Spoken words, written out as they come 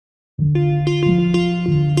Our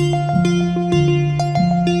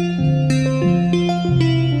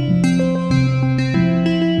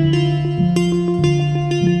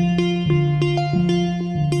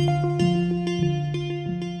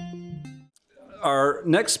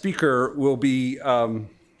next speaker will be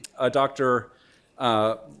Dr.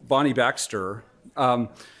 Bonnie Baxter.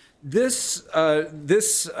 This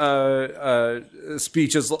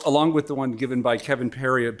speech, is, along with the one given by Kevin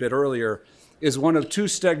Perry a bit earlier, is one of two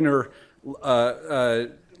Stegner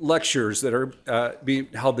lectures that are being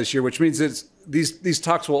held this year, which means these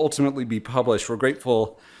talks will ultimately be published. We're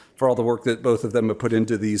grateful for all the work that both of them have put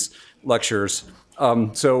into these lectures.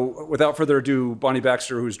 So without further ado, Bonnie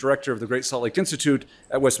Baxter, who's director of the Great Salt Lake Institute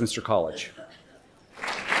at Westminster College.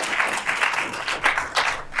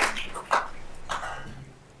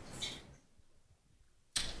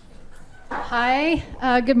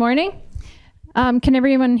 Hi, good morning. Can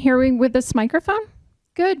everyone hear me with this microphone?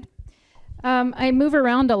 Good. I move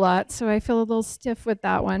around a lot, so I feel a little stiff with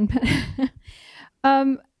that one.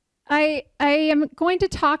 I am going to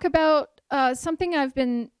talk about something I've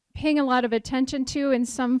been paying a lot of attention to, and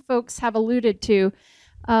some folks have alluded to.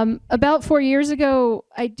 About 4 years ago,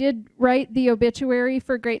 I did write the obituary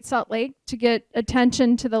for Great Salt Lake to get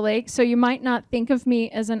attention to the lake, so you might not think of me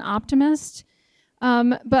as an optimist.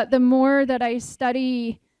 But the more that I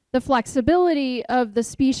study the flexibility of the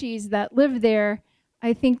species that live there,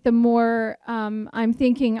 I think the more I'm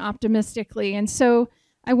thinking optimistically. And so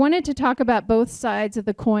I wanted to talk about both sides of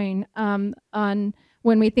the coin on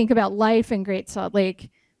when we think about life in Great Salt Lake,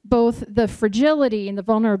 both the fragility and the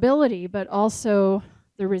vulnerability, but also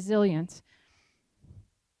the resilience.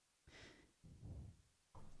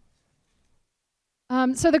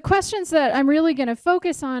 So the questions that I'm really going to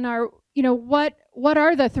focus on are, you know, what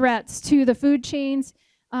are the threats to the food chains,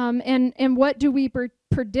 and what do we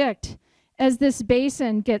predict as this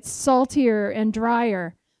basin gets saltier and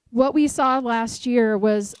drier? What we saw last year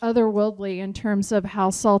was otherworldly in terms of how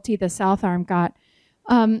salty the South Arm got.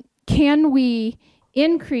 Can we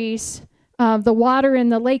increase the water in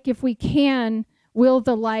the lake? If we can, will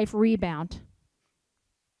the life rebound?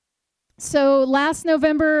 So last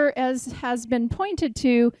November, as has been pointed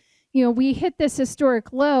to, you know, we hit this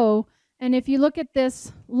historic low. And if you look at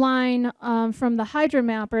this line from the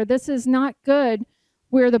hydromapper, this is not good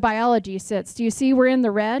where the biology sits. Do you see we're in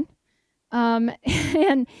the red? And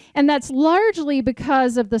that's largely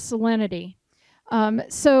because of the salinity.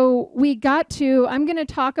 So we got to, I'm going to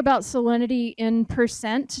talk about salinity in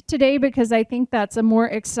percent today because I think that's a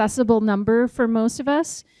more accessible number for most of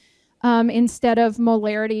us, instead of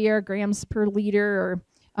molarity or grams per liter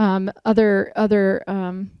or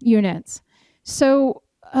other units. So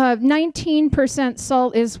 19%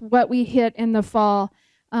 salt is what we hit in the fall,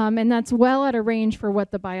 and that's well at a range for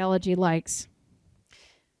what the biology likes.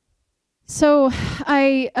 So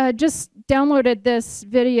I just downloaded this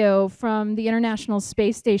video from the International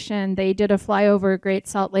Space Station. They did a flyover Great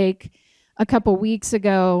Salt Lake a couple weeks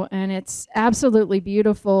ago, and it's absolutely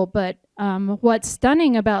beautiful. But what's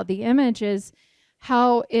stunning about the image is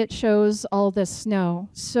how it shows all the snow.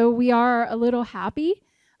 So we are a little happy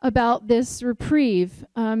about this reprieve.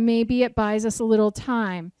 Maybe it buys us a little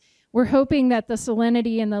time. We're hoping that the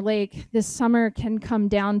salinity in the lake this summer can come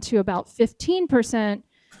down to about 15%.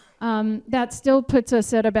 That still puts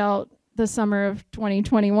us at about the summer of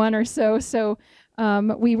 2021 or so. So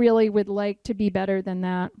we really would like to be better than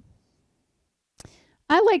that.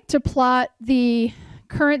 I like to plot the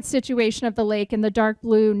current situation of the lake in the dark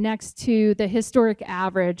blue next to the historic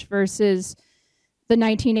average versus the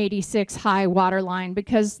 1986 high water line,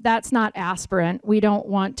 because that's not aspirant. We don't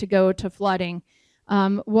want to go to flooding.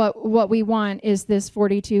 What we want is this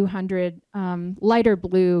 4,200 lighter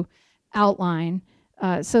blue outline.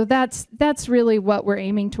 So that's really what we're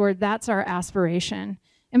aiming toward. That's our aspiration.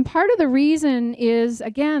 And part of the reason is,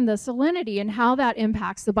 again, the salinity and how that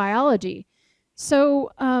impacts the biology.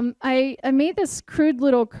 So I made this crude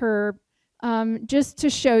little curve just to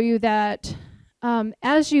show you that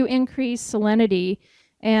as you increase salinity,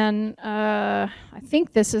 and I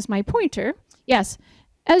think this is my pointer. Yes,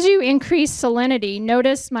 as you increase salinity,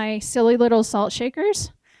 notice my silly little salt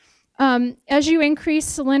shakers. As you increase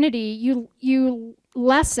salinity, you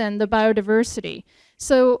lessen the biodiversity.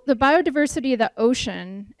 So the biodiversity of the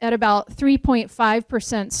ocean at about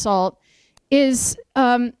 3.5% salt is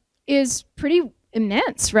pretty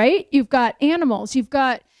immense, right? You've got animals, you've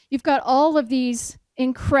got all of these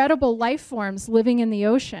incredible life forms living in the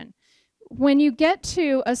ocean. When you get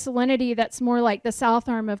to a salinity that's more like the South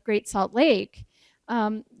Arm of Great Salt Lake,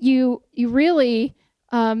 you really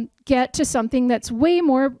get to something that's way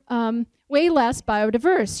more way less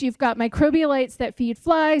biodiverse. You've got microbialites that feed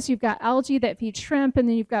flies, you've got algae that feed shrimp, and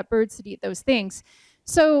then you've got birds that eat those things.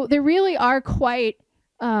 So they really are quite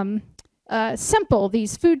simple,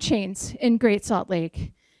 these food chains in Great Salt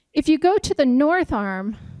Lake. If you go to the North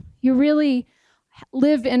Arm, you really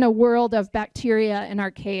live in a world of bacteria and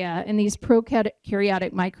archaea and these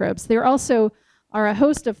prokaryotic microbes. There also are a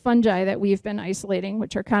host of fungi that we've been isolating,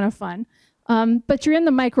 which are kind of fun. But you're in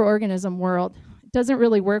the microorganism world. It doesn't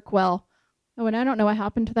really work well. Oh, and I don't know what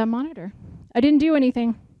happened to that monitor. I didn't do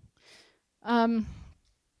anything.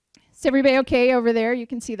 Is everybody okay over there? You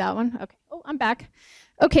can see that one. Okay. Oh, I'm back.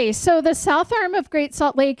 Okay, so the South Arm of Great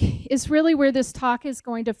Salt Lake is really where this talk is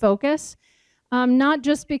going to focus. Not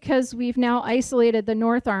just because we've now isolated the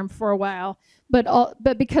North Arm for a while,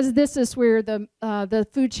 but because this is where the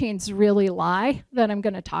food chains really lie that I'm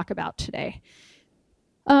going to talk about today.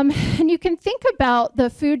 And you can think about the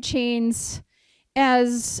food chains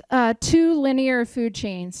as two linear food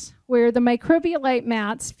chains, where the microbialite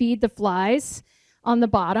mats feed the flies on the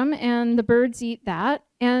bottom, and the birds eat that,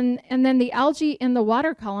 and then the algae in the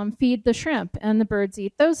water column feed the shrimp, and the birds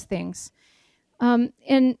eat those things.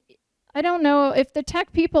 And I don't know if the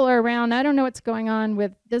tech people are around. I don't know what's going on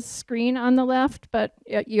with this screen on the left, but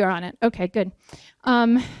you're on it. Okay, good.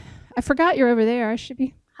 I forgot you're over there. I should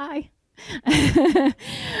be, hi.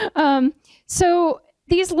 So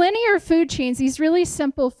these linear food chains, these really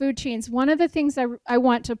simple food chains, one of the things I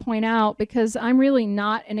want to point out, because I'm really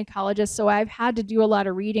not an ecologist, so I've had to do a lot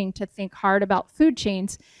of reading to think hard about food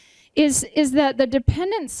chains, is that the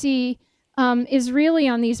dependency is really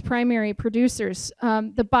on these primary producers.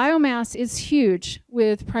 The biomass is huge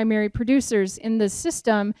with primary producers in the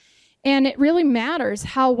system, and it really matters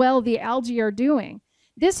how well the algae are doing.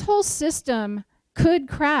 This whole system could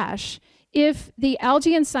crash if the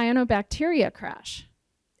algae and cyanobacteria crash.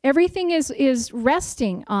 Everything is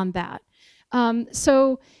resting on that.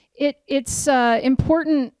 So it's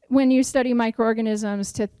important when you study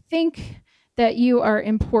microorganisms to think that you are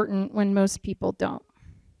important when most people don't.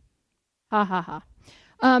 Ha ha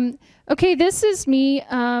ha. Okay, this is me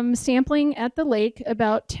sampling at the lake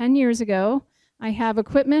about 10 years ago. I have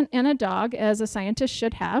equipment and a dog, as a scientist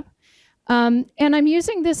should have. And I'm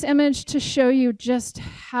using this image to show you just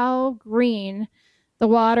how green the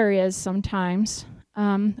water is sometimes,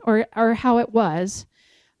 or how it was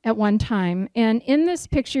at one time. And in this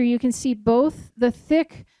picture, you can see both the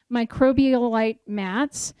thick microbialite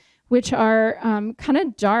mats, which are kind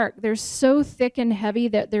of dark. They're so thick and heavy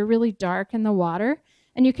that they're really dark in the water.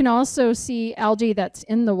 And you can also see algae that's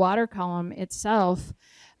in the water column itself.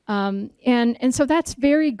 And so that's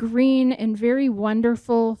very green and very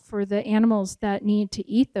wonderful for the animals that need to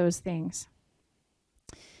eat those things.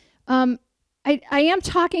 I am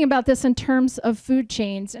talking about this in terms of food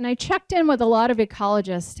chains, and I checked in with a lot of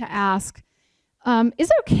ecologists to ask,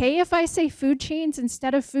 is it okay if I say food chains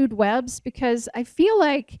instead of food webs? Because I feel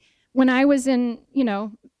like when I was in,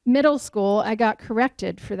 middle school, I got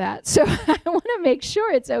corrected for that. So I want to make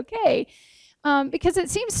sure it's okay. Because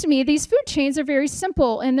it seems to me these food chains are very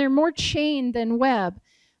simple, and they're more chain than web.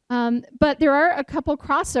 But there are a couple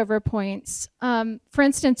crossover points. For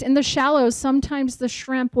instance, in the shallows, sometimes the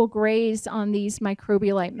shrimp will graze on these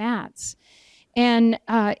microbialite mats.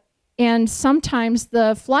 And sometimes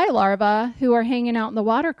the fly larvae who are hanging out in the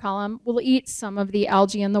water column will eat some of the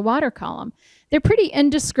algae in the water column. They're pretty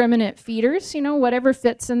indiscriminate feeders, whatever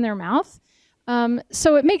fits in their mouth.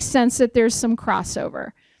 So it makes sense that there's some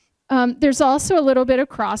crossover. There's also a little bit of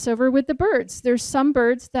crossover with the birds. There's some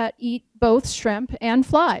birds that eat both shrimp and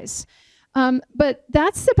flies. But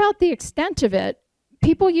that's about the extent of it.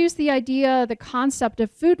 People use the concept of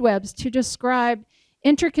food webs to describe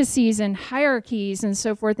intricacies and hierarchies and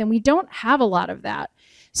so forth, and we don't have a lot of that.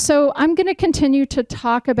 So I'm going to continue to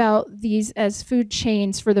talk about these as food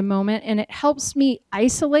chains for the moment, and it helps me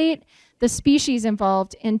isolate the species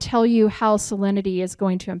involved and tell you how salinity is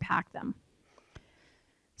going to impact them.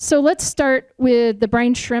 So let's start with the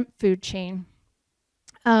brine shrimp food chain.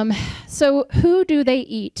 So who do they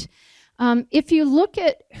eat? If you look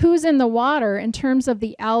at who's in the water in terms of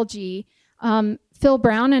the algae, Phil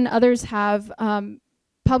Brown and others have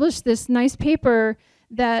published this nice paper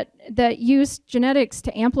that used genetics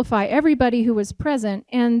to amplify everybody who was present,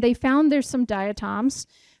 and they found there's some diatoms.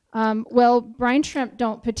 Well, brine shrimp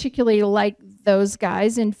don't particularly like those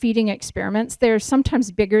guys in feeding experiments. They're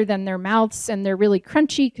sometimes bigger than their mouths, and they're really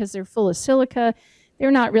crunchy because they're full of silica.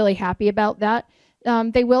 They're not really happy about that.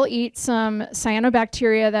 They will eat some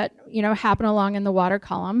cyanobacteria that happen along in the water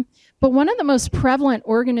column. But one of the most prevalent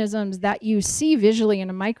organisms that you see visually in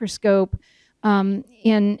a microscope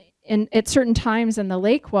at certain times in the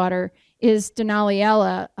lake water is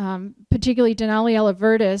Denaliella, particularly Denaliella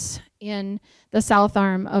viridis in the south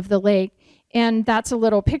arm of the lake. And that's a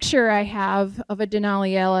little picture I have of a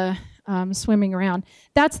Denaliella swimming around.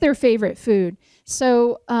 That's their favorite food.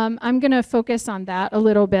 So I'm going to focus on that a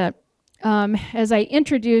little bit. As I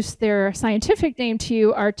introduce their scientific name to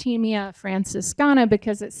you, Artemia franciscana,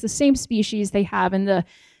 because it's the same species they have in the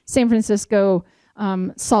San Francisco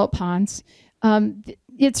salt ponds.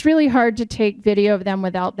 It's really hard to take video of them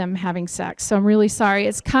without them having sex, so I'm really sorry.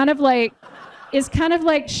 It's kind of like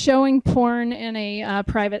showing porn in a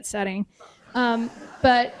private setting,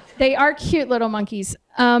 but they are cute little monkeys.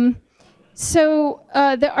 So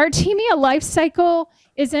the Artemia life cycle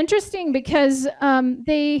is interesting because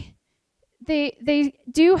they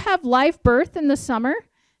do have live birth in the summer,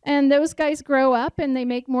 and those guys grow up and they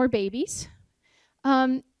make more babies.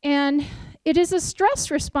 And it is a stress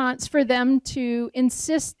response for them to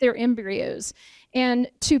encysst their embryos and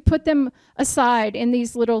to put them aside in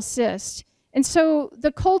these little cysts. And so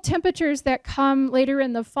the cold temperatures that come later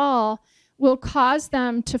in the fall will cause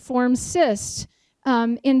them to form cysts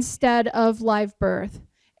instead of live birth.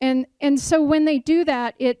 And so when they do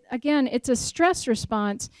that, it's a stress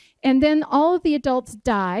response. And then all of the adults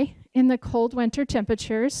die in the cold winter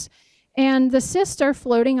temperatures. And the cysts are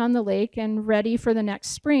floating on the lake and ready for the next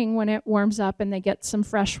spring when it warms up and they get some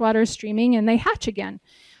fresh water streaming and they hatch again.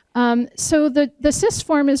 So the cyst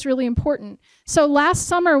form is really important. So last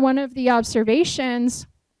summer, one of the observations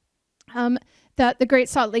that the Great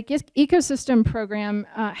Salt Lake Ecosystem Program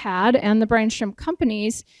had, and the brine shrimp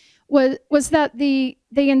companies, was that they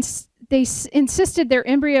encysted their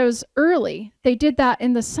embryos early. They did that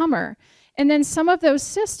in the summer. And then some of those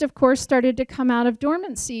cysts, of course, started to come out of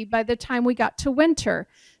dormancy by the time we got to winter.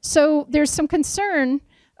 So there's some concern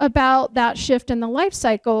about that shift in the life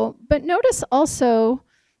cycle. But notice also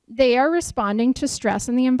they are responding to stress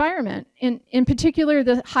in the environment. In particular,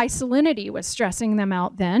 the high salinity was stressing them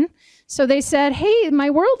out then. So they said, hey, my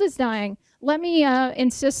world is dying. Let me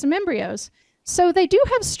encysst some embryos. So they do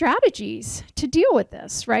have strategies to deal with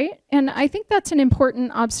this, right? And I think that's an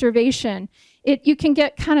important observation. You can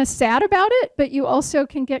get kind of sad about it, but you also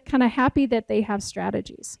can get kind of happy that they have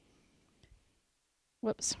strategies.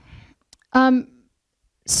 Whoops.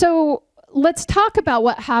 So let's talk about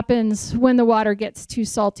what happens when the water gets too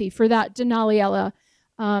salty for that Denaliella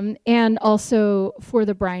and also for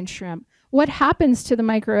the brine shrimp. What happens to the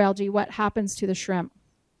microalgae? What happens to the shrimp?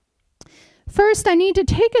 First, I need to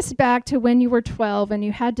take us back to when you were 12 and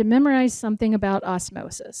you had to memorize something about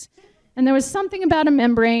osmosis. And there was something about a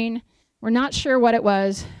membrane. We're not sure what it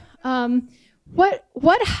was.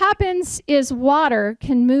 What happens is water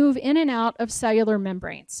can move in and out of cellular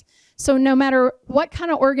membranes. So no matter what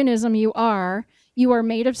kind of organism you are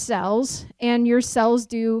made of cells, and your cells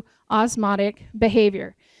do osmotic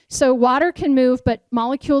behavior. So water can move, but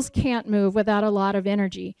molecules can't move without a lot of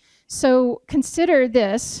energy. So consider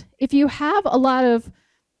this. If you have a lot of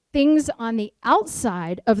things on the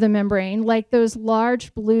outside of the membrane, like those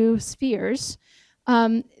large blue spheres,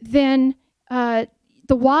 then the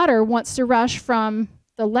water wants to rush from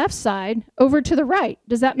the left side over to the right.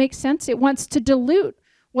 Does that make sense? It wants to dilute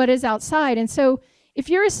what is outside. And so if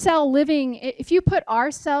you're a cell if you put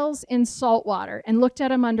our cells in salt water and looked at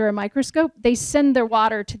them under a microscope, they send their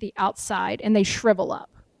water to the outside and they shrivel up.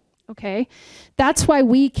 Okay, that's why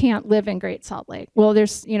we can't live in Great Salt Lake. Well,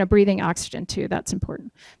 there's breathing oxygen too. That's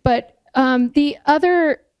important. But the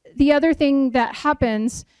other thing that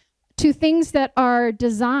happens to things that are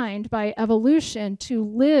designed by evolution to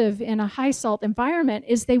live in a high salt environment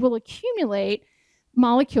is they will accumulate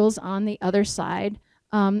molecules on the other side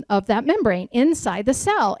of that membrane inside the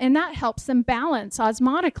cell, and that helps them balance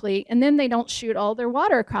osmotically, and then they don't shoot all their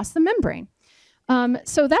water across the membrane.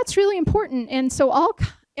 So that's really important. And so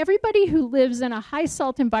everybody who lives in a high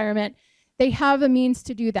salt environment, they have a means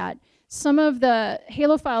to do that. Some of the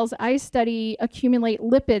halophiles I study accumulate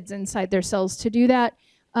lipids inside their cells to do that.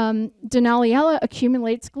 Denaliella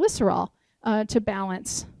accumulates glycerol to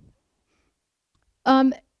balance.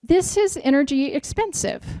 This is energy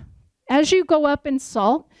expensive. As you go up in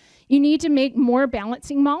salt, you need to make more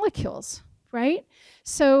balancing molecules, right?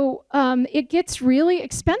 So it gets really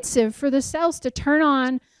expensive for the cells to turn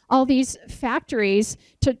on all these factories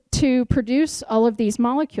to produce all of these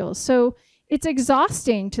molecules. So it's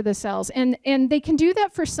exhausting to the cells, and they can do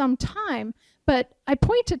that for some time, but I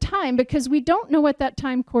point to time because we don't know what that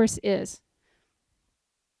time course is.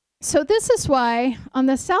 So this is why on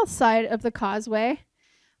the south side of the causeway,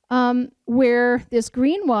 where this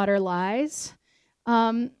green water lies,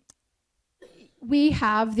 we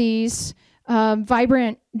have this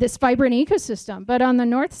vibrant ecosystem. But on the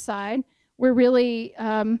north side, we're really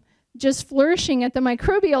just flourishing at the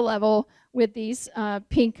microbial level with these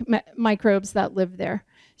pink microbes that live there.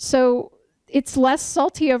 So it's less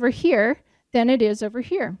salty over here than it is over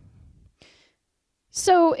here.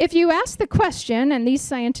 So if you ask the question, and these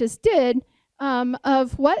scientists did,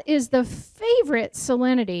 of what is the favorite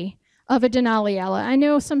salinity of a Denaliella, I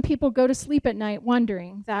know some people go to sleep at night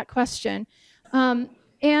wondering that question.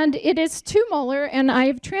 And it is 2 molar, and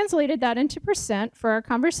I've translated that into percent for our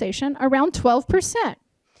conversation, around 12%.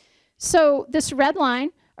 So this red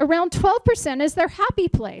line, around 12% is their happy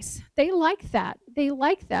place. They like that. They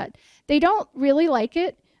like that. They don't really like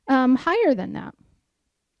it higher than that.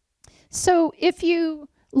 So if you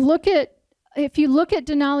look at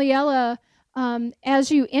Denaliella,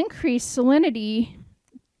 as you increase salinity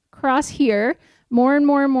across here, more and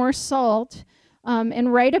more and more salt,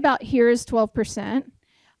 and right about here is 12%,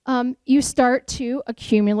 you start to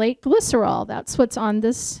accumulate glycerol. That's what's on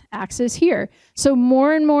this axis here. So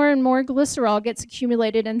more and more and more glycerol gets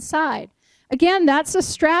accumulated inside. Again, that's a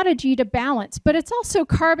strategy to balance, but it's also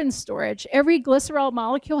carbon storage. Every glycerol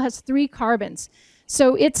molecule has 3 carbons.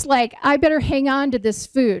 So it's like, I better hang on to this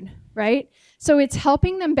food, right? So it's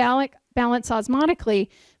helping them balance osmotically,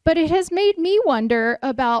 but it has made me wonder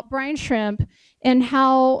about brine shrimp and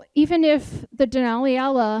how even if the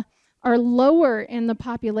Denaliella are lower in the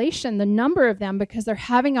population, the number of them, because they're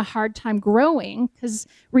having a hard time growing, because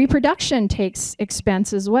reproduction takes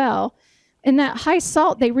expense as well. In that high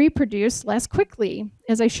salt, they reproduce less quickly,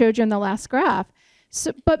 as I showed you in the last graph.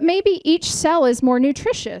 So, but maybe each cell is more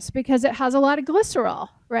nutritious because it has a lot of glycerol,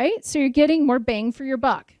 right? So you're getting more bang for your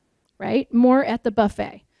buck, right? More at the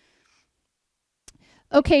buffet.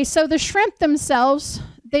 Okay, so the shrimp themselves,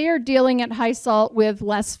 they are dealing at high salt with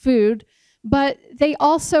less food, but they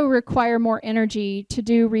also require more energy to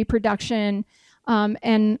do reproduction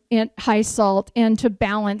and at high salt and to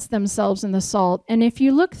balance themselves in the salt. And if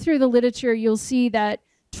you look through the literature, you'll see that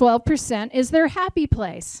 12% is their happy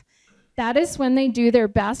place. That is when they do their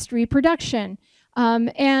best reproduction.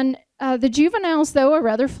 The juveniles, though, are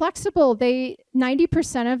rather flexible.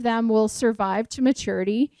 90% of them will survive to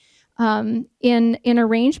maturity in a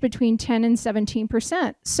range between 10 and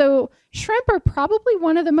 17%. So shrimp are probably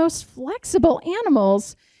one of the most flexible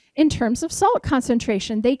animals in terms of salt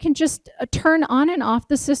concentration. They can just turn on and off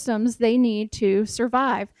the systems they need to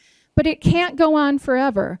survive. But it can't go on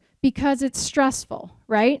forever because it's stressful,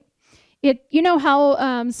 right? You know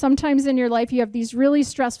how sometimes in your life you have these really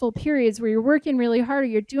stressful periods where you're working really hard or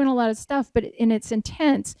you're doing a lot of stuff, and it's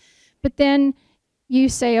intense. But then you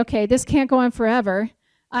say, okay, this can't go on forever.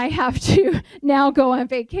 I have to now go on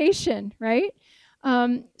vacation, right?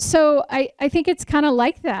 So I think it's kind of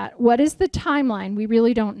like that. What is the timeline? We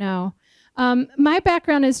really don't know. My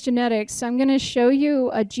background is genetics, so I'm going to show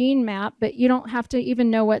you a gene map, but you don't have to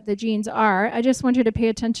even know what the genes are. I just want you to pay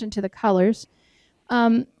attention to the colors.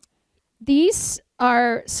 These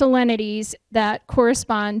are salinities that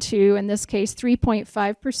correspond to, in this case,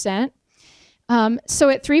 3.5%. So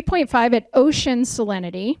at 3.5 at ocean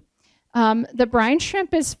salinity, the brine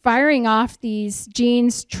shrimp is firing off these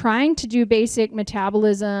genes trying to do basic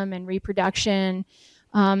metabolism and reproduction,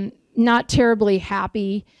 not terribly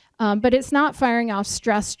happy, but it's not firing off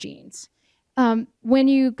stress genes. When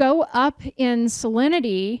you go up in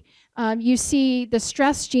salinity, you see the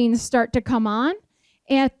stress genes start to come on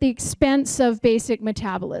at the expense of basic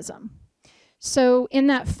metabolism. So in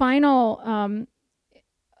that final,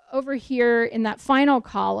 over here in that final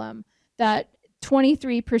column, that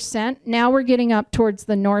 23%, now we're getting up towards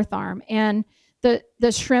the north arm, and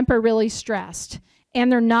the shrimp are really stressed,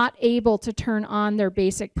 and they're not able to turn on their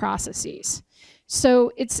basic processes.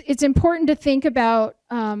 So it's important to think about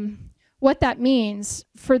what that means.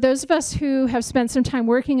 For those of us who have spent some time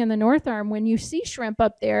working in the north arm, when you see shrimp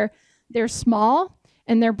up there, they're small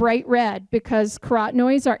and they're bright red because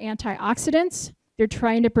carotenoids are antioxidants. They're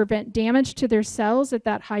trying to prevent damage to their cells at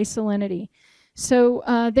that high salinity. So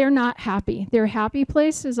they're not happy. Their happy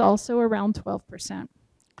place is also around 12%.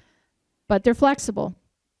 But they're flexible.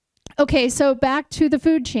 Okay, so back to the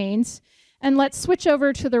food chains. And let's switch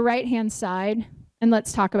over to the right-hand side, and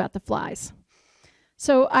let's talk about the flies.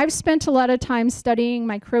 So I've spent a lot of time studying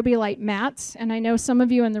microbialite mats, and I know some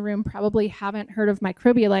of you in the room probably haven't heard of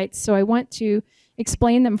microbialites, so I want to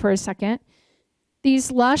explain them for a second.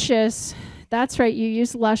 These luscious, that's right, you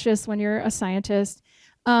use luscious when you're a scientist,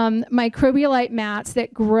 microbialite mats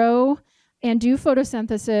that grow and do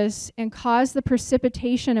photosynthesis and cause the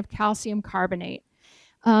precipitation of calcium carbonate.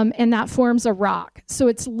 And that forms a rock. So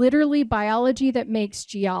it's literally biology that makes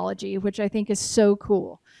geology, which I think is so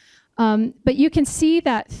cool. But you can see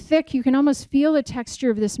that thick, you can almost feel the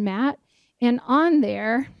texture of this mat. And on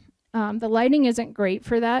there, the lighting isn't great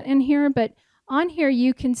for that in here, but on here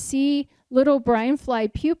you can see little brine fly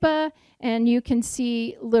pupa, and you can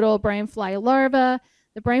see little brine fly larvae.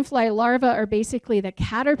 The brine fly larvae are basically the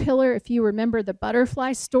caterpillar, if you remember the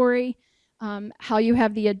butterfly story, how you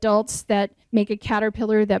have the adults that make a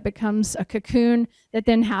caterpillar that becomes a cocoon that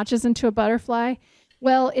then hatches into a butterfly.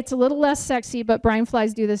 Well, it's a little less sexy, but brine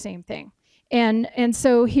flies do the same thing. And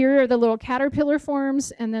so here are the little caterpillar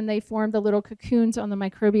forms, and then they form the little cocoons on the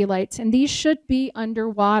microbialites. And these should be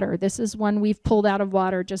underwater. This is one we've pulled out of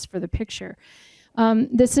water just for the picture.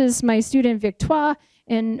 This is my student Victoire,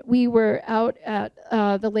 and we were out at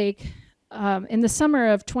the lake in the summer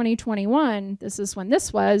of 2021. This is when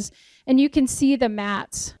this was, and you can see the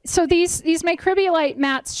mats. So these microbialite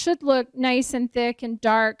mats should look nice and thick and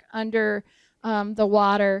dark under the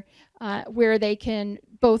water, where they can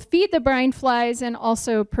both feed the brine flies and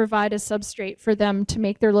also provide a substrate for them to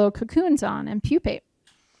make their little cocoons on and pupate.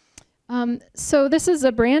 So this is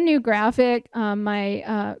a brand new graphic.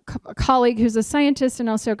 My colleague who's a scientist and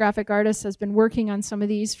also a graphic artist has been working on some of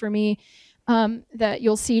these for me that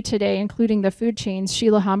you'll see today, including the food chains,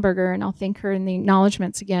 Sheila Hamburger, and I'll thank her in the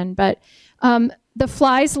acknowledgements again. But the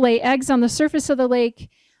flies lay eggs on the surface of the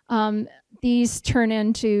lake. These turn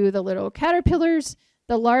into the little caterpillars.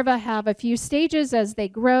 The larvae have a few stages as they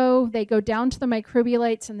grow. They go down to the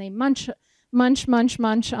microbialites and they munch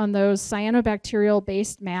on those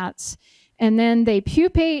cyanobacterial-based mats. And then they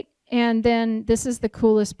pupate, and then this is the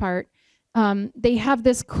coolest part. They have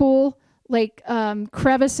this cool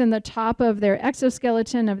crevice in the top of their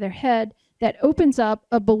exoskeleton of their head that opens up,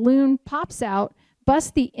 a balloon pops out,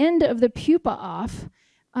 busts the end of the pupa off,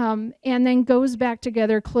 and then goes back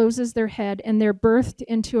together, closes their head, and they're birthed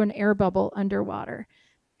into an air bubble underwater.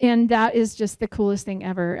 And that is just the coolest thing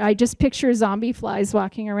ever. I just picture zombie flies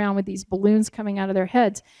walking around with these balloons coming out of their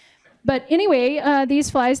heads. But anyway, these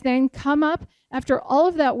flies then come up. After all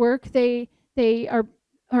of that work, they are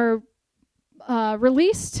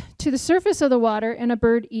released to the surface of the water, and a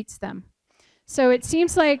bird eats them. So it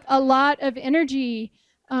seems like a lot of energy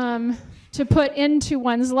to put into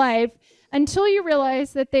one's life, until you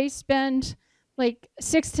realize that they spend like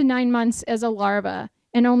 6 to 9 months as a larva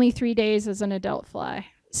and only 3 days as an adult fly.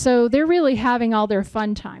 So they're really having all their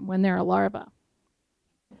fun time when they're a larva.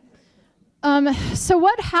 So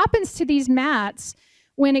what happens to these mats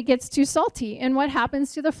when it gets too salty? And what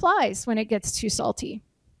happens to the flies when it gets too salty?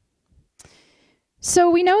 So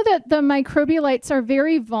we know that the microbialites are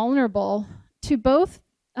very vulnerable to both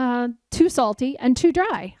too salty and too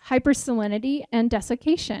dry, hypersalinity and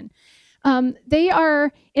desiccation. They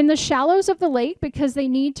are in the shallows of the lake because they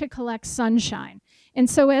need to collect sunshine. And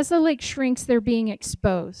so as the lake shrinks, they're being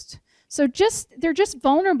exposed. So they're just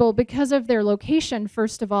vulnerable because of their location,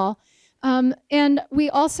 first of all. And we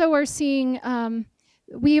also are seeing,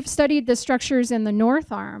 we have studied the structures in the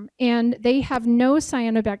North Arm, and they have no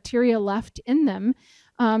cyanobacteria left in them.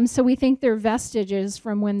 So we think they're vestiges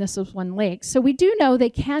from when this was one lake. So we do know they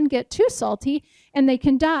can get too salty and they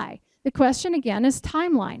can die. The question again is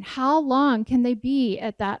timeline. How long can they be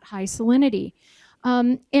at that high salinity?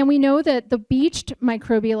 And we know that the beached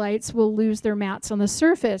microbialites will lose their mats on the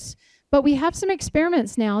surface, but we have some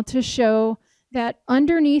experiments now to show that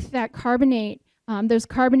underneath that carbonate, those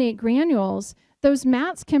carbonate granules, those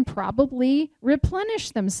mats can probably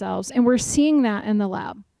replenish themselves, and we're seeing that in the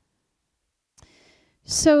lab.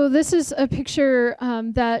 So this is a picture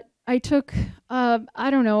that I took, I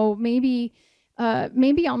don't know, maybe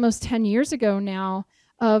almost 10 years ago now,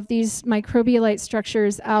 of these microbialite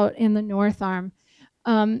structures out in the North Arm.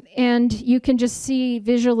 And you can just see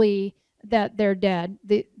visually that they're dead.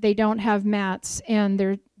 They don't have mats,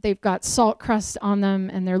 and they've got salt crust on them,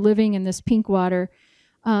 and they're living in this pink water.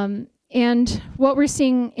 And what we're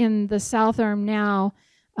seeing in the South Arm now,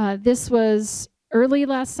 this was early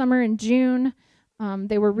last summer in June.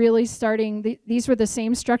 They were really starting, these were the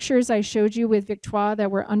same structures I showed you with Victoire that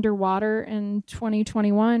were underwater in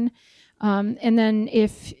 2021. And then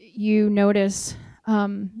if you notice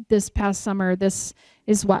this past summer, this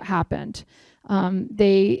is what happened.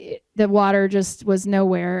 The water just was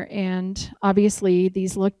nowhere, and obviously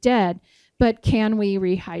these look dead, but can we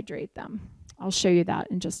rehydrate them? I'll show you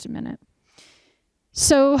that in just a minute.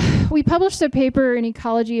 So we published a paper in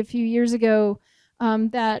Ecology a few years ago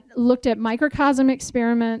that looked at microcosm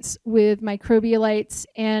experiments with microbialites,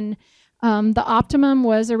 and the optimum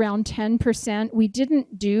was around 10%. We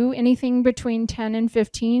didn't do anything between 10 and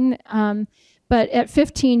 15, but at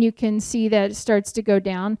 15 you can see that it starts to go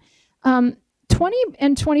down. 20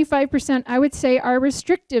 and 25%, I would say, are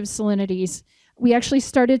restrictive salinities. We actually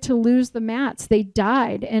started to lose the mats. They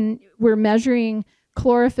died, and we're measuring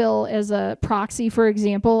chlorophyll as a proxy, for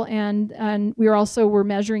example, and we were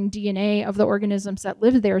measuring DNA of the organisms that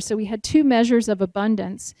lived there. So we had 2 measures of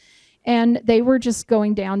abundance, and they were just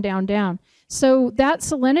going down, down, down. So that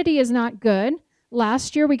salinity is not good.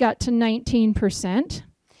 Last year we got to 19%.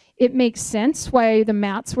 It makes sense why the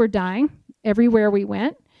mats were dying everywhere we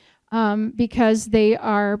went, because they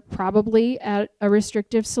are probably at a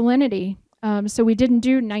restrictive salinity. So we didn't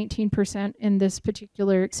do 19% in this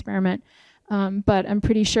particular experiment, but I'm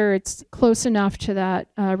pretty sure it's close enough to that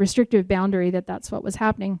restrictive boundary that that's what was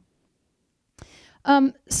happening.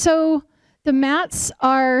 So the mats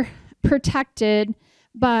are protected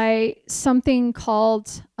by something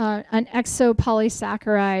called an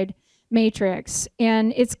exopolysaccharide matrix,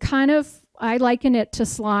 and it's kind of, I liken it to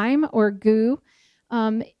slime or goo.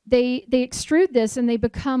 They extrude this and they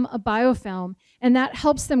become a biofilm, and that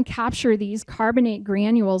helps them capture these carbonate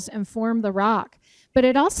granules and form the rock. But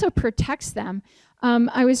it also protects them.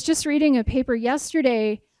 I was just reading a paper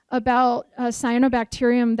yesterday about a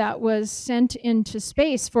cyanobacterium that was sent into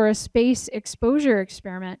space for a space exposure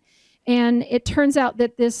experiment. And it turns out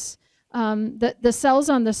that this, the cells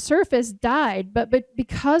on the surface died, but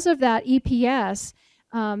because of that EPS,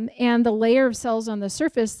 and the layer of cells on the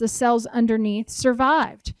surface, the cells underneath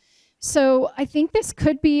survived. So I think this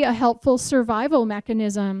could be a helpful survival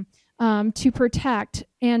mechanism to protect.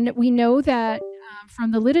 And we know that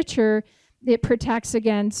from the literature, it protects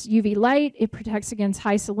against UV light, it protects against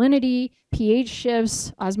high salinity, pH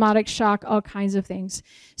shifts, osmotic shock, all kinds of things.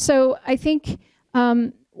 So I think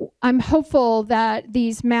I'm hopeful that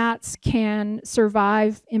these mats can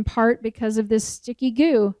survive in part because of this sticky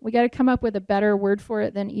goo. We got to come up with a better word for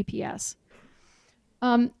it than EPS.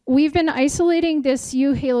 We've been isolating this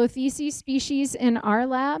Euhalothece species in our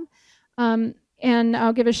lab. And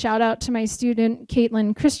I'll give a shout out to my student,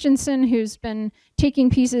 Caitlin Christensen, who's been taking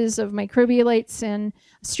pieces of microbialates and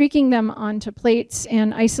streaking them onto plates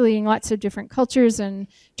and isolating lots of different cultures and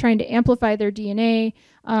trying to amplify their DNA.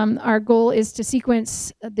 Our goal is to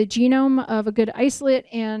sequence the genome of a good isolate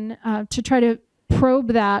and to try to probe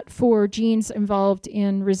that for genes involved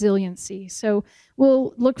in resiliency. So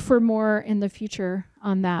we'll look for more in the future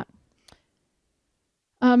on that.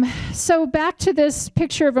 So back to this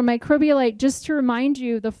picture of a microbialite, just to remind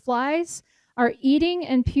you, the flies are eating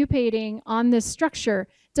and pupating on this structure.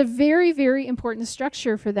 It's a very, very important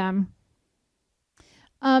structure for them.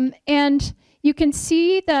 And you can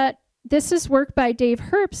see that this is work by Dave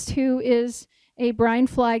Herbst, who is a brine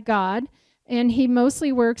fly god, and he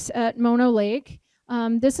mostly works at Mono Lake.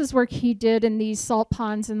 This is work he did in these salt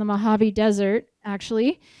ponds in the Mojave Desert,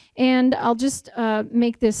 actually. And I'll just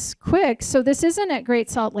make this quick. So this isn't at Great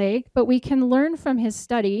Salt Lake, but we can learn from his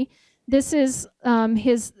study. This is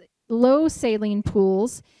his low saline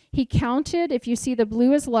pools. He counted, if you see the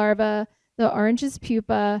blue is larva, the orange is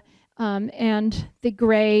pupa, and the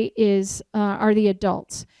gray is are the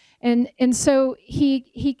adults. And so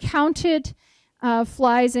he counted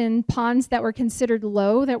flies in ponds that were considered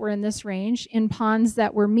low, that were in this range, in ponds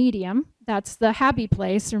that were medium. That's the happy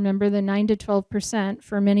place, remember, the 9 to 12%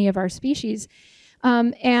 for many of our species,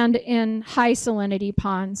 and in high salinity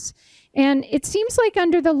ponds. And it seems like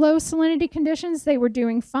under the low salinity conditions, they were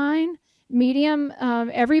doing fine. Medium,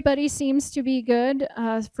 everybody seems to be good.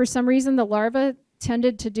 For some reason, the larvae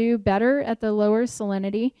tended to do better at the lower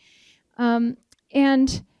salinity.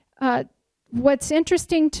 What's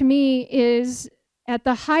interesting to me is at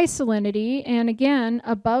the high salinity, and again,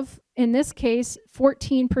 above, in this case,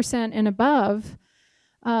 14% and above,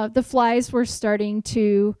 the flies were starting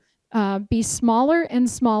to be smaller and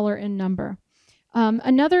smaller in number.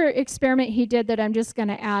 Another experiment he did that I'm just going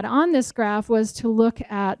to add on this graph was to look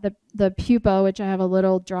at the pupa, which I have a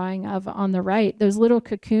little drawing of on the right, those little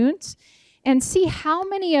cocoons, and see how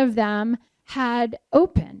many of them had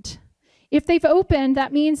opened. If they've opened,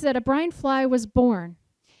 that means that a brine fly was born.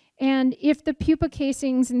 And if the pupa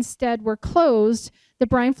casings instead were closed, the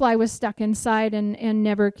brine fly was stuck inside and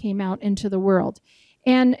never came out into the world.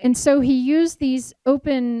 And so he used these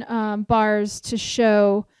open bars to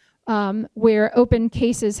show where open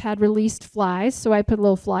cases had released flies. So I put a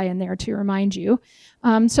little fly in there to remind you.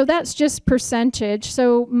 So that's just percentage.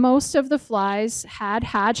 So most of the flies had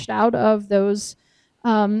hatched out of those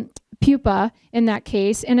pupa in that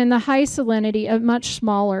case, and in the high salinity, a much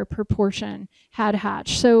smaller proportion had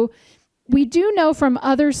hatched. So we do know from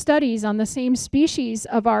other studies on the same species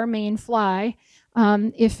of our main fly,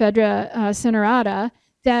 Ephedra cinerata,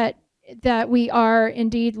 that we are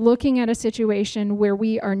indeed looking at a situation where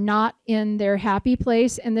we are not in their happy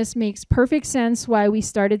place, and this makes perfect sense why we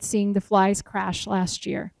started seeing the flies crash last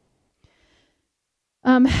year.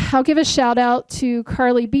 I'll give a shout out to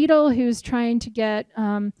Carly Beadle, who's trying to get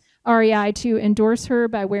REI to endorse her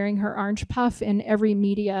by wearing her orange puff in every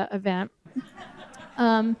media event.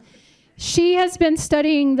 She has been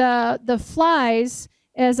studying the flies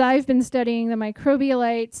as I've been studying the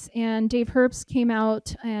microbialites, and Dave Herbst came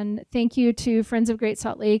out, and thank you to Friends of Great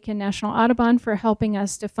Salt Lake and National Audubon for helping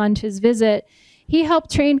us to fund his visit. He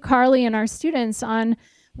helped train Carly and our students on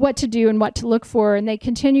what to do and what to look for, and they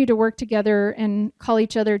continue to work together and call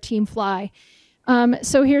each other Team Fly.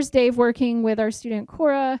 So here's Dave working with our student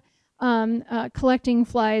Cora, collecting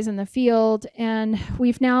flies in the field, and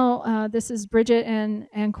we've now, this is Bridget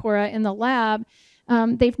and Cora in the lab.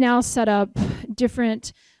 They've now set up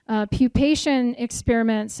different pupation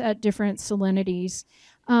experiments at different salinities.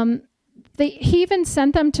 He even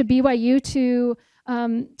sent them to BYU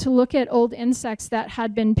to look at old insects that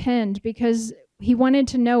had been pinned, because he wanted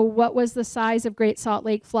to know what was the size of Great Salt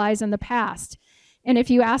Lake flies in the past. And if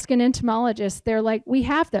you ask an entomologist, they're like, we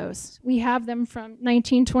have those. We have them from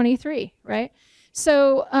 1923, right?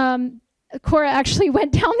 So Cora actually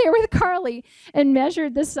went down there with Carly and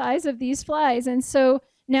measured the size of these flies. And so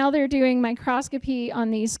now they're doing microscopy on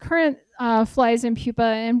these current flies in pupa,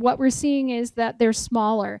 and what we're seeing is that they're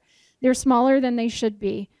smaller. They're smaller than they should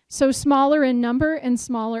be. So smaller in number and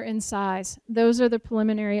smaller in size. Those are the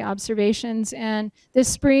preliminary observations. And this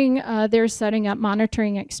spring, they're setting up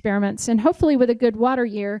monitoring experiments. And hopefully with a good water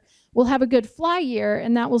year, we'll have a good fly year,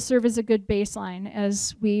 and that will serve as a good baseline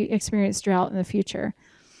as we experience drought in the future.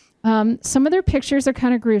 Some of their pictures are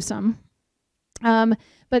kind of gruesome.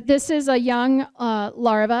 But this is a young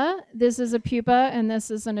larva, this is a pupa, and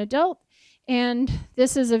this is an adult. And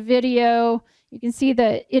this is a video. You can see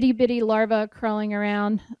the itty bitty larva crawling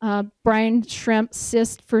around, brine shrimp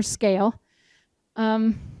cyst for scale.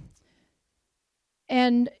 And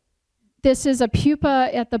this is a pupa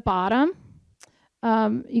at the bottom.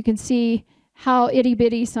 You can see how itty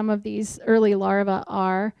bitty some of these early larvae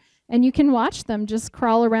are. And you can watch them just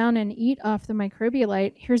crawl around and eat off the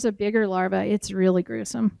microbialite. Here's a bigger larva. It's really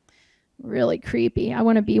gruesome, really creepy. I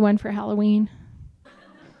want to be one for Halloween.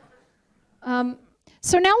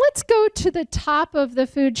 So now let's go to the top of the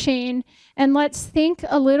food chain, and let's think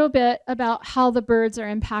a little bit about how the birds are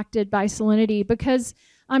impacted by salinity, because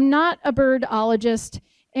I'm not a birdologist,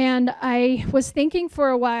 and I was thinking for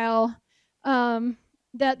a while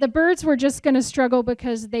that the birds were just going to struggle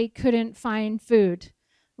because they couldn't find food,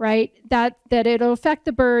 right? That it'll affect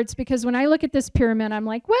the birds, because when I look at this pyramid, I'm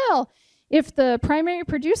like, well, if the primary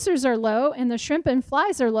producers are low and the shrimp and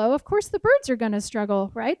flies are low, of course the birds are going to struggle,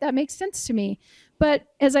 right? That makes sense to me. But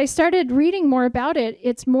as I started reading more about it,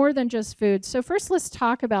 it's more than just food. So first, let's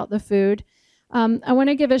talk about the food. I want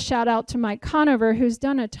to give a shout out to Mike Conover, who's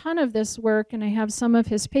done a ton of this work, and I have some of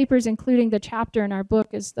his papers, including the chapter in our book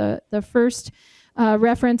is the first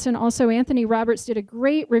reference. And also Anthony Roberts did a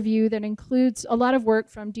great review that includes a lot of work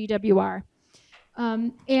from DWR.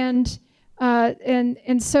 And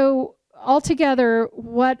so altogether,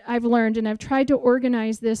 what I've learned, and I've tried to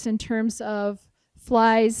organize this in terms of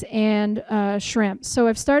flies and shrimp. So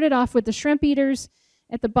I've started off with the shrimp eaters.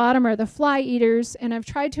 At the bottom are the fly eaters, and I've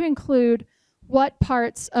tried to include what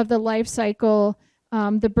parts of the life cycle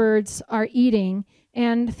the birds are eating.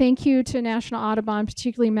 And thank you to National Audubon,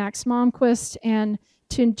 particularly Max Malmquist, and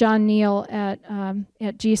to John Neal at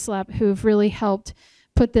GSLAP, who've really helped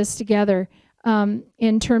put this together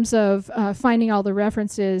in terms of finding all the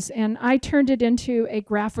references. And I turned it into a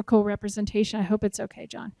graphical representation. I hope it's okay,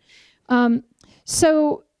 John.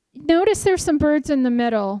 So notice there's some birds in the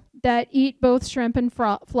middle that eat both shrimp and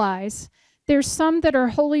flies. There's some that are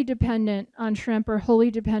wholly dependent on shrimp or wholly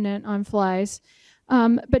dependent on flies,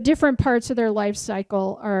 but different parts of their life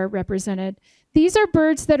cycle are represented. These are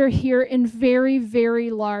birds that are here in very, very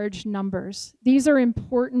large numbers. These are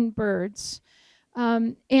important birds.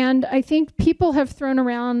 And I think people have thrown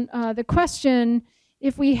around the question,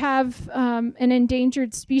 if we have an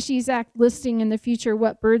Endangered Species Act listing in the future,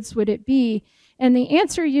 what birds would it be? And the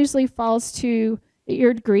answer usually falls to the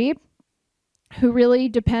eared grebe, who really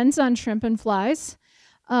depends on shrimp and flies,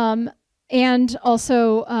 and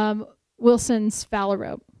also Wilson's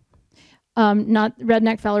phalarope. Not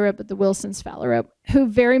redneck phalarope, but the Wilson's phalarope, who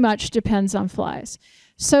very much depends on flies.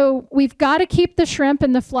 So we've got to keep the shrimp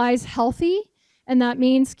and the flies healthy, and that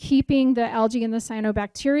means keeping the algae and the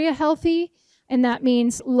cyanobacteria healthy, and that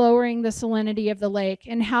means lowering the salinity of the lake.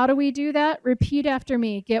 And how do we do that? Repeat after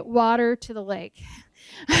me. Get water to the lake.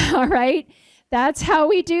 All right? That's how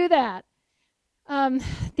we do that.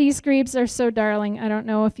 These grebes are so darling. I don't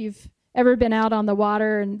know if you've ever been out on the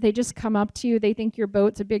water and they just come up to you. They think your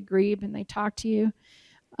boat's a big grebe and they talk to you.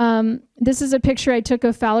 This is a picture I took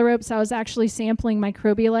of phalaropes. I was actually sampling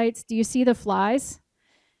microbialites. Do you see the flies?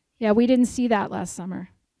 Yeah, we didn't see that last summer.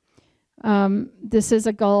 This is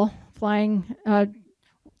a gull flying,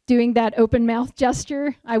 doing that open mouth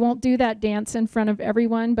gesture. I won't do that dance in front of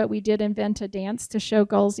everyone, but we did invent a dance to show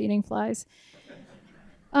gulls eating flies.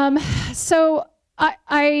 So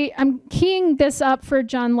I'm keying this up for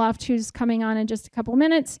John Luft, who's coming on in just a couple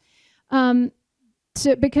minutes,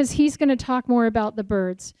 because he's going to talk more about the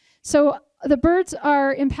birds. So the birds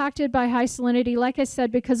are impacted by high salinity, like I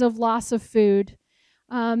said, because of loss of food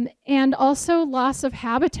and also loss of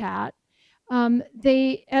habitat.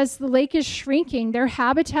 As the lake is shrinking, their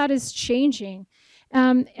habitat is changing.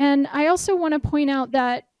 And I also want to point out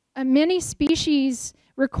that many species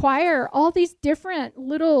require all these different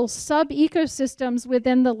little sub-ecosystems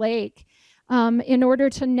within the lake in order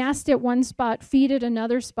to nest at one spot, feed at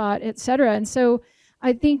another spot, et cetera. And so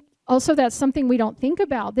I think also that's something we don't think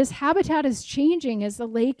about. This habitat is changing as the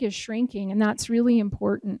lake is shrinking, and that's really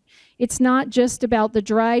important. It's not just about the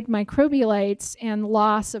dried microbialites and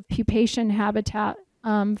loss of pupation habitat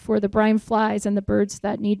for the brine flies and the birds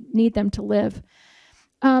that need them to live.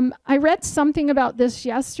 I read something about this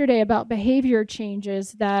yesterday about behavior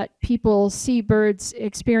changes that people see birds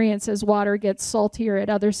experience as water gets saltier at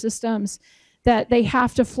other systems, that they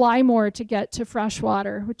have to fly more to get to fresh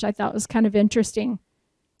water, which I thought was kind of interesting.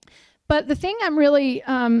 But the thing I'm really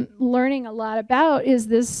learning a lot about is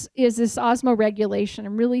this osmoregulation.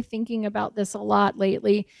 I'm really thinking about this a lot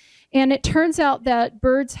lately. And it turns out that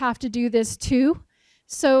birds have to do this too.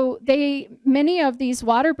 So many of these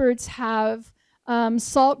water birds have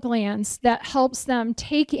salt glands that helps them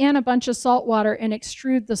take in a bunch of salt water and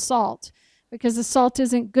extrude the salt, because the salt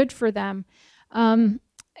isn't good for them.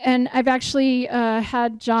 And I've actually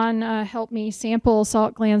had John help me sample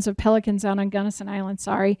salt glands of pelicans out on Gunnison Island,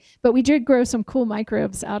 sorry. But we did grow some cool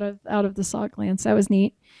microbes out of the salt glands. That was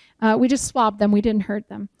neat. We just swabbed them. We didn't hurt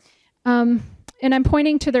them. And I'm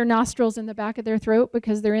pointing to their nostrils in the back of their throat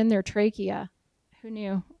because they're in their trachea. Who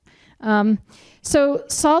knew? So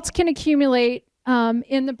salts can accumulate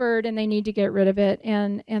in the bird, and they need to get rid of it.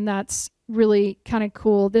 And that's really kind of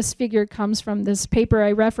cool. This figure comes from this paper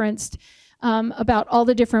I referenced about all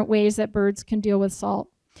the different ways that birds can deal with salt.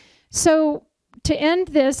 So to end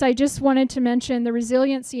this, I just wanted to mention the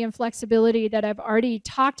resiliency and flexibility that I've already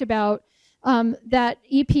talked about. That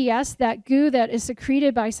EPS, that goo that is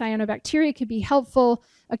secreted by cyanobacteria, could be helpful.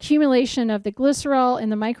 Accumulation of the glycerol in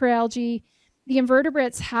the microalgae. The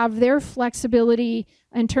invertebrates have their flexibility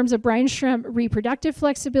in terms of brine shrimp reproductive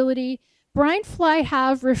flexibility. Brine fly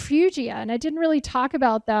have refugia, and I didn't really talk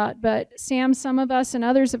about that, but Sam, some of us, and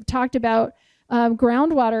others have talked about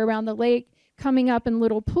groundwater around the lake coming up in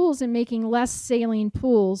little pools and making less saline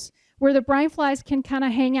pools, where the brine flies can kind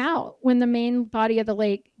of hang out when the main body of the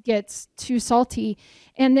lake gets too salty.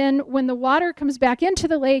 And then when the water comes back into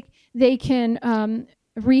the lake, they can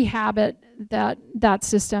rehabit that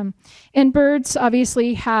system. And birds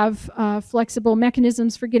obviously have flexible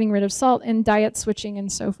mechanisms for getting rid of salt and diet switching and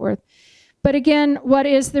so forth. But again, what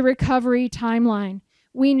is the recovery timeline?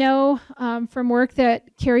 We know from work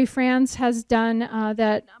that Carrie Franz has done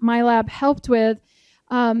that my lab helped with,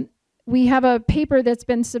 we have a paper that's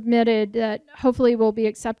been submitted that hopefully will be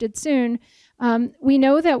accepted soon. We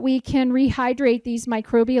know that we can rehydrate these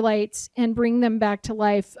microbialites and bring them back to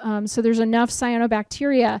life. So there's enough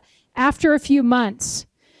cyanobacteria after a few months.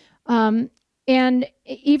 And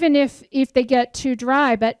even if they get too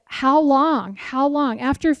dry, but how long? How long?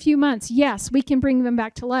 After a few months, yes, we can bring them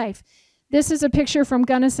back to life. This is a picture from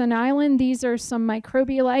Gunnison Island. These are some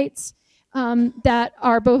microbialites that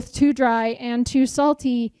are both too dry and too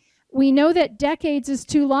salty. We know that decades is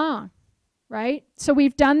too long, right? So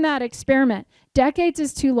we've done that experiment. Decades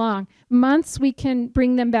is too long. Months, we can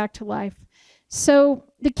bring them back to life. So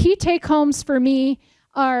the key take-homes for me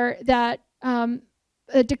are that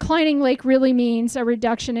a declining lake really means a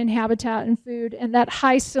reduction in habitat and food, and that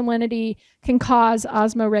high salinity can cause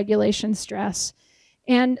osmoregulation stress.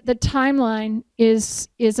 And the timeline is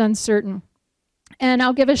uncertain. And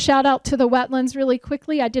I'll give a shout out to the wetlands really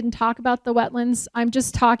quickly. I didn't talk about the wetlands. I'm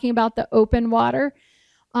just talking about the open water.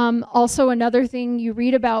 Also, another thing you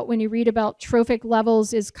read about when you read about trophic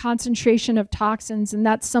levels is concentration of toxins, and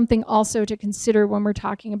that's something also to consider when we're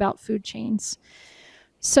talking about food chains.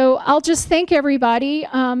 So I'll just thank everybody.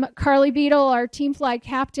 Carly Beadle, our team flag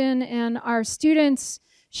captain, and our students,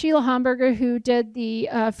 Sheila Homburger, who did the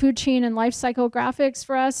food chain and life cycle graphics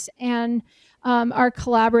for us, and our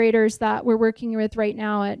collaborators that we're working with right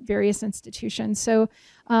now at various institutions. So,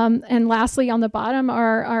 and lastly, on the bottom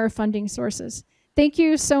are our funding sources. Thank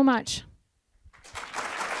you so much.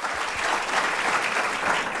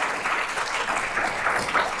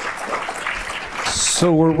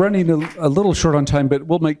 So we're running a little short on time, but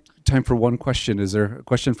we'll make time for one question. Is there a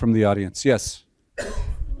question from the audience? Yes.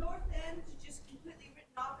 North End just completely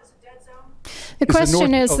written off as a dead zone? The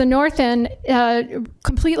question is the North End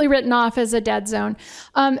completely written off as a dead zone?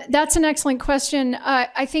 That's an excellent question.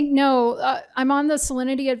 I think no. I'm on the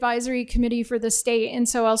Salinity Advisory Committee for the state, and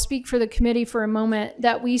so I'll speak for the committee for a moment,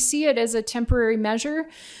 that we see it as a temporary measure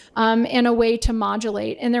and a way to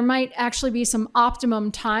modulate. And there might actually be some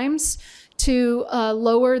optimum times to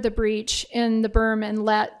lower the breach in the berm and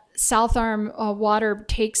let South Arm water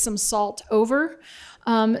take some salt over.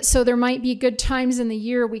 So there might be good times in the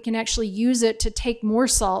year we can actually use it to take more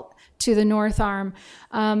salt to the North Arm.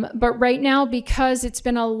 But right now, because it's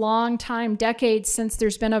been a long time, decades, since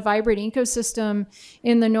there's been a vibrant ecosystem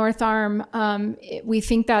in the North Arm, we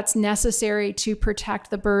think that's necessary to protect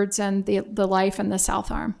the birds and the life in the South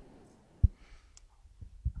Arm.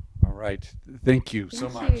 All right. Thank you so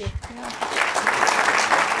much. Yeah.